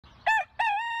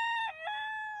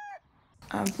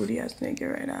I'm booty ass naked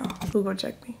right now. Who gonna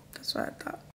check me? That's what I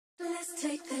thought. Let's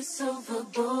take this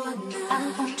overboard now.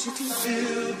 I want you to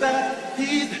feel that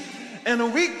heat,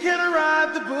 and we can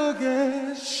ride the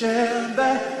boogie, share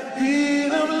that heat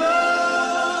of love.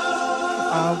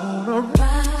 I wanna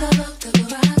ride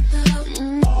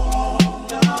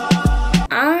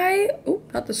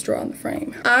got the straw in the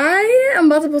frame. I am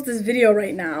about to post this video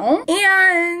right now,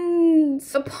 and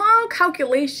upon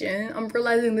calculation, I'm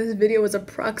realizing this video is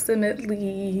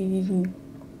approximately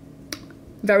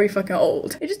very fucking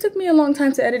old. It just took me a long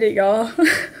time to edit it, y'all.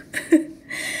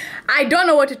 I don't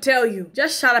know what to tell you.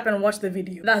 Just shut up and watch the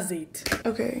video. That's it.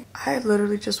 Okay, I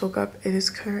literally just woke up. It is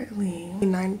currently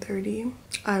 9:30.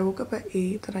 I woke up at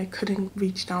 8, then I couldn't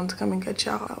reach down to come and get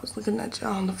y'all. I was looking at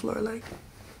y'all on the floor like,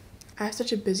 I have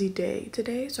such a busy day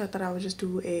today, so I thought I would just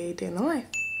do a day in the life.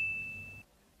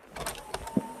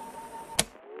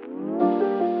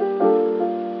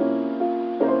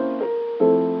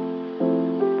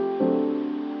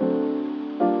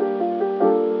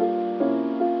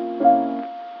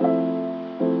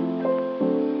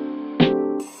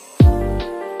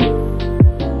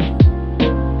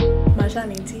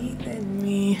 Shining teeth and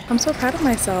me. I'm so proud of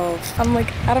myself. I'm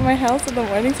like out of my house in the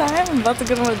morning time. I'm about to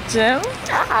go to the gym.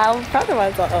 I'm proud of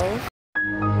myself.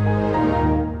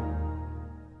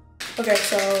 Okay,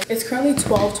 so it's currently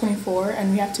 12:24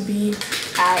 and we have to be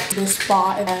at this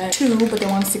spot at 2, but they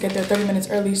want us to get there 30 minutes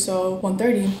early, so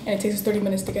 1:30, and it takes us 30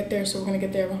 minutes to get there, so we're gonna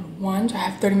get there around 1, so I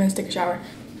have 30 minutes to take a shower.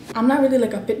 I'm not really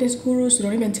like a fitness guru, so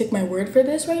don't even take my word for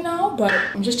this right now, but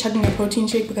I'm just chugging a protein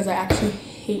shake because I actually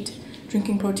hate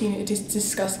drinking protein. It tastes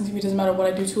disgusting to me. It doesn't matter what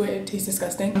I do to it, it tastes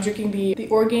disgusting. I'm drinking the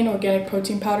Orgain organic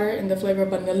protein powder in the flavor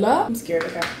of vanilla. I'm scared,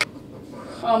 okay.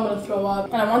 I'm gonna throw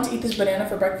up. And I want to eat this banana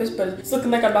for breakfast, but it's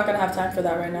looking like I'm not gonna have time for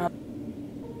that right now.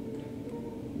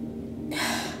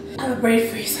 I have a brain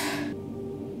freeze.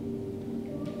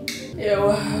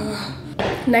 Ew.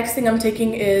 Next thing I'm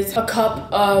taking is a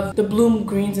cup of the Bloom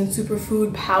Greens and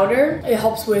Superfood powder. It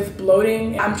helps with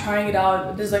bloating. I'm trying it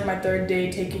out. This is like my 3rd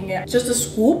day taking it. Just a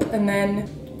scoop, and then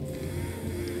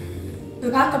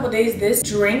the past couple days, this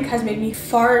drink has made me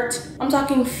fart. I'm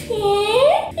talking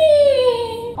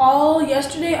all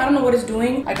yesterday. I don't know what it's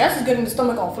doing. I guess it's getting the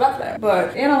stomach all flat,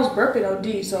 but and I was burping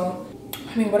OD, so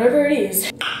I mean, whatever it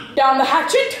is. Down the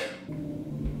hatchet.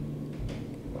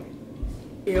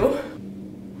 Ew.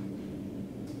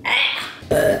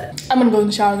 I'm gonna go in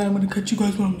the shower, then I'm gonna cut you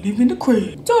guys when I'm leaving the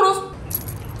crib. Toodles!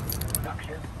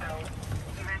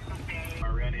 My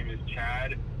real name is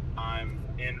Chad. I'm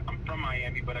from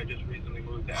Miami, but I just recently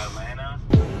moved to Atlanta.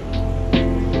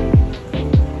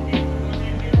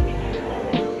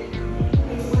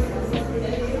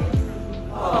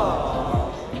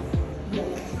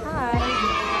 Hi.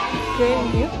 Good,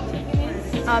 and you?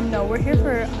 No, we're here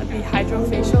for the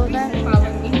hydrofacial event.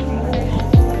 Follow me.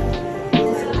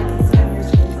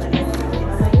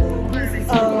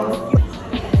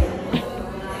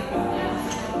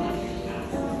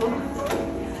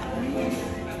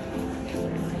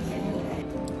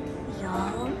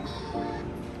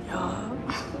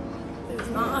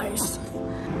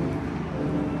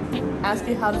 Ask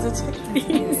you how does it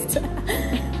taste?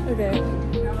 Okay.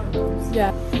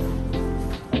 Yeah.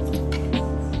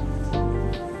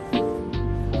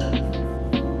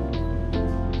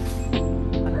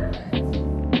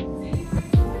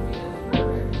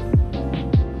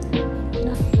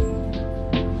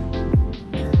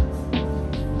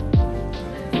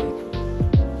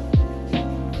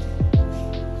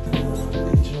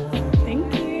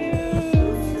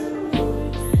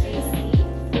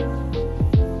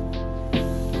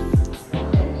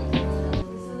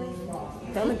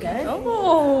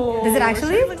 Oh, does it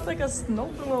actually? It looks like a snow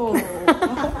globe.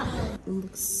 It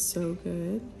looks so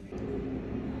good.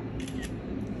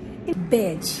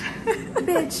 Bitch.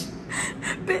 Bitch.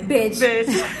 Bitch.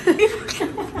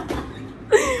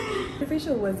 Your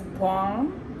facial was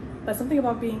bomb, but something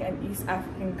about being an East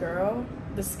African girl,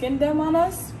 the skin dem on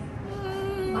us.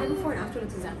 My before and after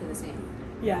looks exactly the same.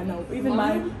 Yeah, no, even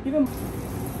mine, even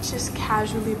just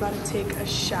casually about to take a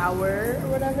shower or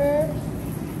whatever.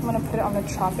 I'm gonna put it on the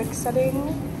tropic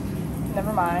setting.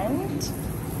 Never mind.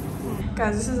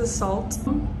 Guys, this is a salt.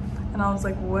 And I was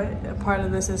like, what part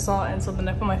of this is salt? And so then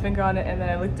I put my finger on it and then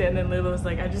I looked at it and then Lila was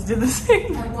like, I just did the same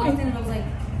thing. I walked in and I was like,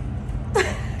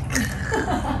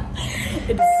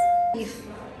 It's thief.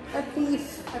 A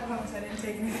thief. I promise I didn't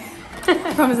take it.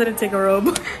 I promise I didn't take a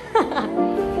robe.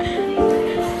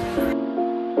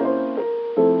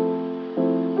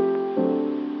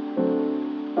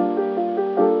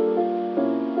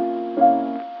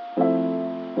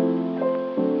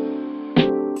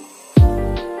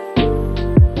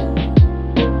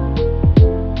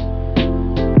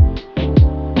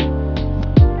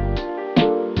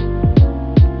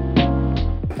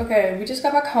 we just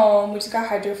got back home. We just got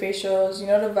hydrofacials. You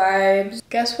know the vibes.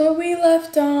 Guess what we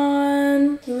left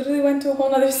on? We literally went to a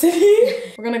whole nother city.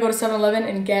 We're gonna go to 7-Eleven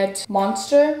and get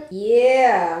Monster.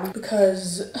 Yeah.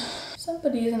 Because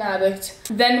somebody is an addict.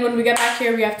 Then when we get back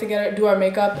here, we have to do our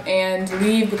makeup and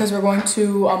leave because we're going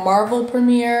to a Marvel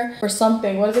premiere or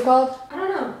something. What is it called? I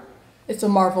don't know. It's a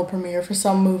Marvel premiere for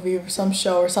some movie or some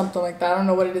show or something like that. I don't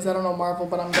know what it is. I don't know Marvel,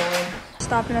 but I'm going.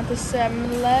 Stopping at the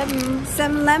 7-Eleven.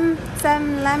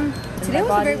 7-Eleven. Today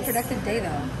was a very productive day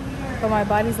though. But my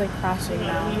body's like crashing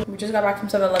now. We just got back from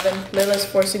 7-Eleven. Layla's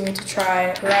forcing me to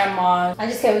try Grandma's. I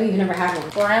just can't believe you never had one.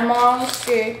 Grandma's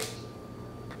cake.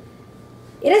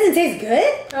 It doesn't taste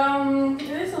good?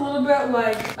 It is a little bit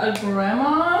like a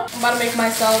grandma. I'm about to make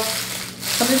myself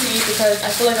something to eat because I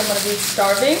feel like I'm gonna be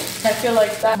starving. I feel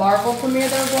like that Marvel premiere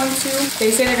that we're going to, they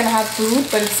say they're gonna have food,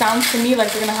 but it sounds to me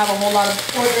like they're gonna have a whole lot of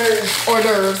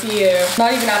orders, yeah.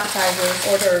 Not even appetizers,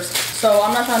 orders. So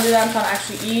I'm not trying to do that, I'm trying to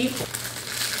actually eat.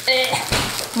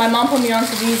 My mom put me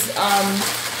onto these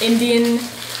Indian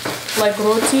like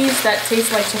rotis that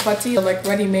taste like chapati, like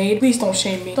ready-made. Please don't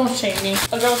shame me. Don't shame me.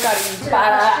 A girl's gotta eat.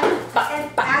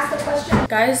 Ask the question.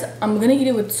 Guys, I'm gonna eat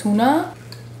it with tuna.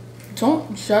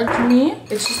 Don't judge me.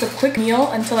 It's just a quick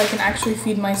meal until I can actually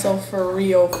feed myself for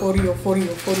real. For real.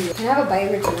 Can I have a bite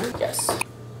of your tuna? Yes.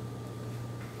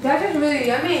 That is really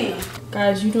yummy.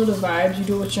 Guys, you know the vibes. You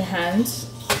do it with your hands.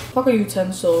 Fuck a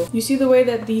utensil. You see the way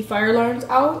that the fire alarm's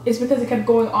out? It's because it kept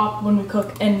going off when we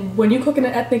cook. And when you cook in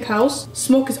an ethnic house,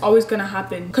 smoke is always gonna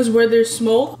happen. Because where there's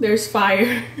smoke, there's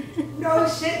fire. No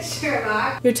shit,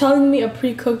 Sherlock. You're telling me a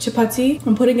pre-cooked chapati,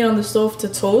 I'm putting it on the stove to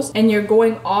toast, and you're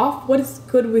going off? What is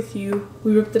good with you?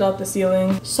 We ripped it out the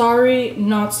ceiling. Sorry,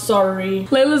 not sorry.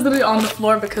 Layla's literally on the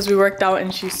floor because we worked out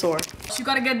and she's sore. You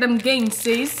gotta get them gains,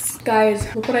 sis. Guys,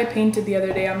 look what I painted the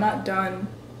other day. I'm not done.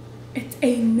 It's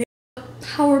a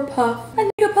power puff. A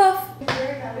nigga puff.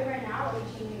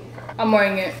 I'm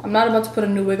wearing it. I'm not about to put a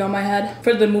new wig on my head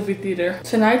for the movie theater.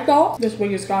 Tonight though, this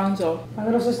wig is gone, so. My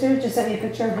little sister just sent me a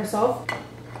picture of herself.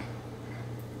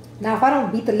 Now if I don't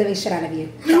beat the living shit out of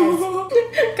you, guys.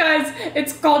 Guys,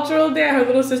 it's cultural day at her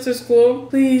little sister's school.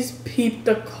 Please peep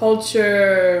the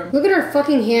culture. Look at her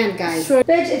fucking hand, guys. Sure.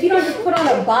 Bitch, if you don't just put on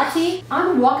a bati,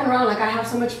 I'm walking around like I have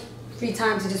so much free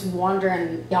time to just wander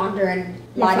and yonder and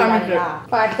What time is it?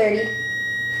 5:30.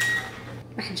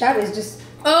 My hijab is just...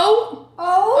 Oh!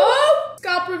 Oh!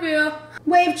 Scalp reveal.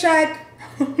 Wave check.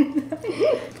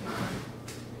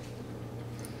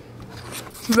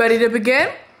 Ready to begin?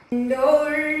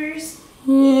 Indoors.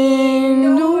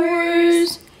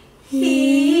 Indoors.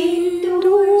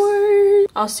 Indoors.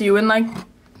 I'll see you in like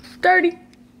 30,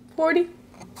 40.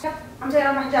 Yep, I'm taking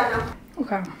off my hijab now.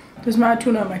 Okay. There's my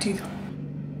tuna in my teeth.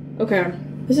 Okay.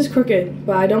 This is crooked,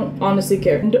 but I don't honestly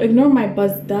care. Ignore my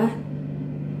buzz.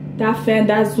 That fan,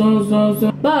 that zoom.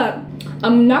 But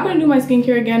I'm not gonna do my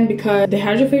skincare again because the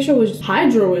hydrofacial was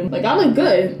hydroing. Like, I look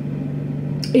good.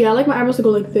 Yeah, I like my eyebrows to go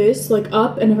like this, like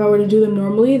up, and if I were to do them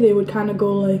normally, they would kind of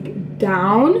go like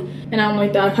down, and I'm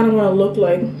like that. I kind of want to look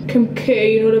like Kim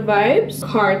K, you know the vibes?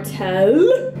 Cartel.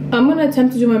 I'm gonna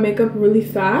attempt to do my makeup really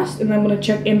fast, and then I'm gonna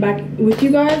check in back with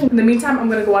you guys. In the meantime, I'm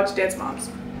gonna go watch Dance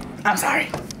Moms. I'm sorry,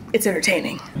 it's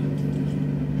entertaining.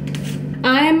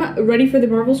 I'm ready for the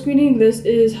Marvel screening. This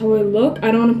is how I look.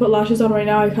 I don't want to put lashes on right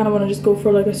now. I kind of want to just go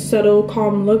for like a subtle,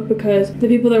 calm look because the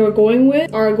people that we're going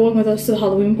with are going with us to the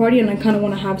Halloween party, and I kind of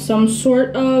want to have some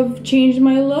sort of change in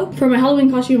my look. For my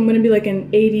Halloween costume, I'm going to be like an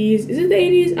 80s. Is it the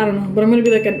 80s? I don't know. But I'm going to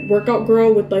be like a workout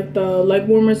girl with like the leg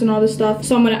warmers and all this stuff.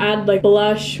 So I'm going to add like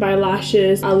blush, my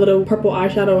lashes, a little purple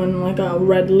eyeshadow, and like a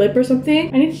red lip or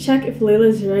something. I need to check if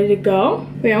Layla's ready to go.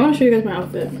 Wait, I want to show you guys my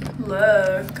outfit.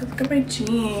 Look at my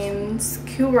jeans.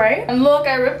 Cute, right? And look,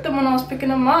 I ripped them when I was picking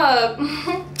them up.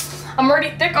 I'm already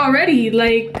thick already.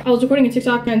 Like, I was recording a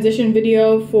TikTok transition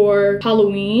video for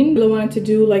Halloween. I really wanted to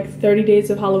do like 30 days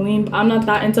of Halloween, but I'm not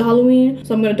that into Halloween.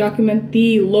 So I'm gonna document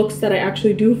the looks that I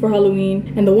actually do for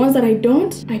Halloween. And the ones that I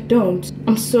don't.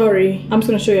 I'm sorry. I'm just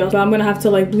gonna show y'all. But I'm gonna have to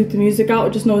like bleep the music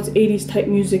out. Just know it's 80s type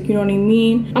music, you know what I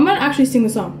mean? I'm gonna actually sing the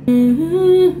song.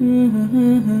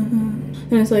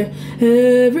 And it's like,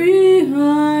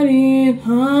 everybody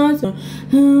hearts.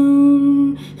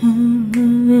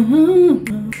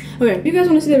 Okay, if you guys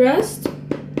want to see the rest,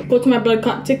 go to my blood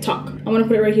clot TikTok. I'm gonna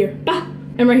put it right here. Bah!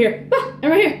 And right here. Bah! And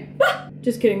right here. Bah!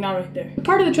 Just kidding, not right there.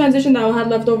 Part of the transition that I had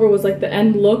left over was like the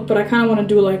end look, but I kind of want to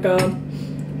do like a,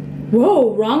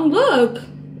 whoa, wrong look.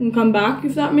 And come back,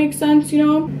 if that makes sense, you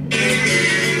know?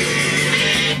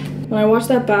 When I watch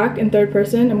that back in third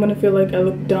person, I'm gonna feel like I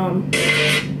look dumb.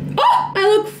 Oh! I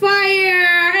look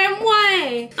fire! And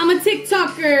why? I'm a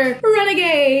TikTok Oscar,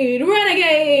 renegade,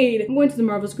 renegade. I'm going to the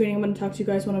Marvel screening. I'm gonna talk to you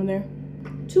guys when I'm there.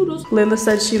 Toodles. Layla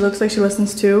said she looks like she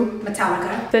listens to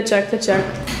Metallica. the check.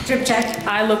 Drip check.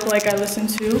 I look like I listen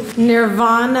to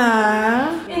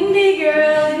Nirvana. indie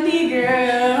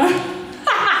girl.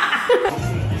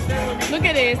 Look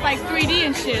at it, it's like 3D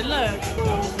and shit, look.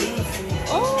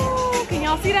 Oh, can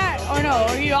y'all see that? Or no,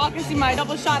 or y'all can see my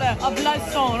double shot of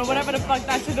Bloodstone or whatever the fuck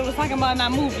that shit that was talking about in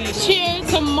that movie. Cheers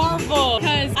to Marvel,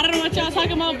 cause I don't know what y'all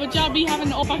talking about, but y'all be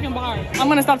having all fucking bar. I'm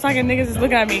gonna stop talking, niggas is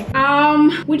looking at me.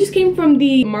 We just came from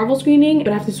the Marvel screening,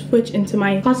 but I have to switch into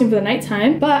my costume for the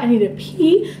nighttime, but I need to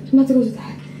pee, so I'm about to go do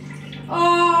that.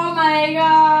 Oh my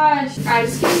gosh. I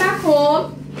just came back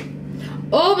home.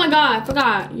 Oh my god, I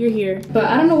forgot you're here. But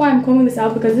I don't know why I'm combing this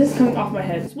out because this is coming off my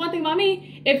head. It's one thing about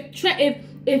me, if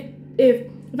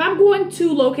I'm going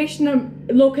to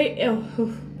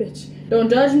bitch. Don't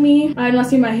judge me. I have not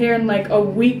seen my hair in like a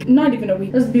week. Not even a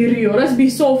week. Let's be real. Let's be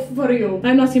so for real. I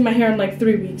have not seen my hair in like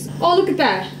 3 weeks. Oh, look at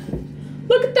that.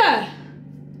 Look at that.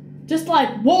 Just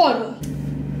like water.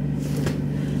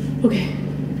 Okay.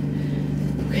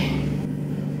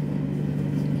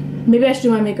 Maybe I should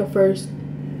do my makeup first.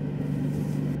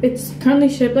 It's currently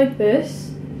shaped like this.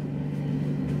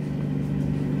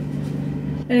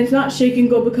 And it's not shaking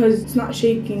go because it's not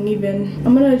shaking even.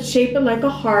 I'm gonna shape it like a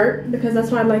heart because that's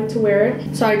why I like to wear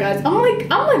it. Sorry guys, I'm like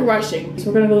rushing.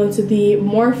 So we're gonna go into the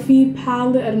Morphe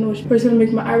palette. I don't know which. We're just gonna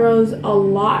make my eyebrows a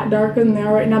lot darker than they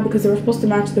are right now because they were supposed to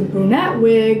match the brunette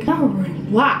wig. Now we're wearing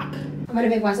black. I'm gonna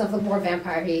make myself look more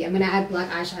vampire-y. I'm gonna add black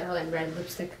eyeshadow and red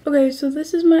lipstick. Okay, so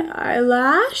this is my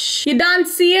eyelash. You don't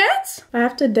see it? I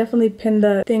have to definitely pin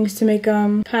the things to make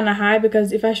them kind of high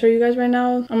because if I show you guys right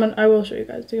now, I will show you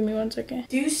guys. Give me 1 second.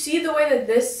 Do you see the way that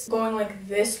this going like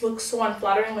this looks so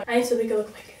unflattering? Like, I need to make it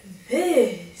look like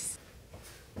this.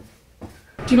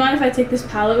 Do you mind if I take this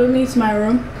palette with me to my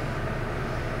room?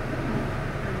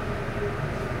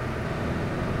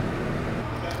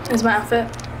 Is my outfit.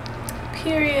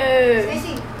 Period.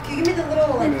 Stacey, can you give me the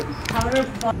little like powder?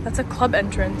 That's a club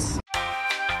entrance.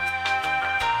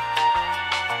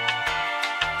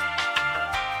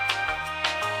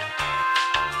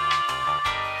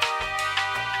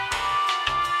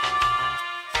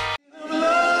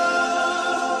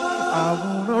 I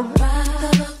wanna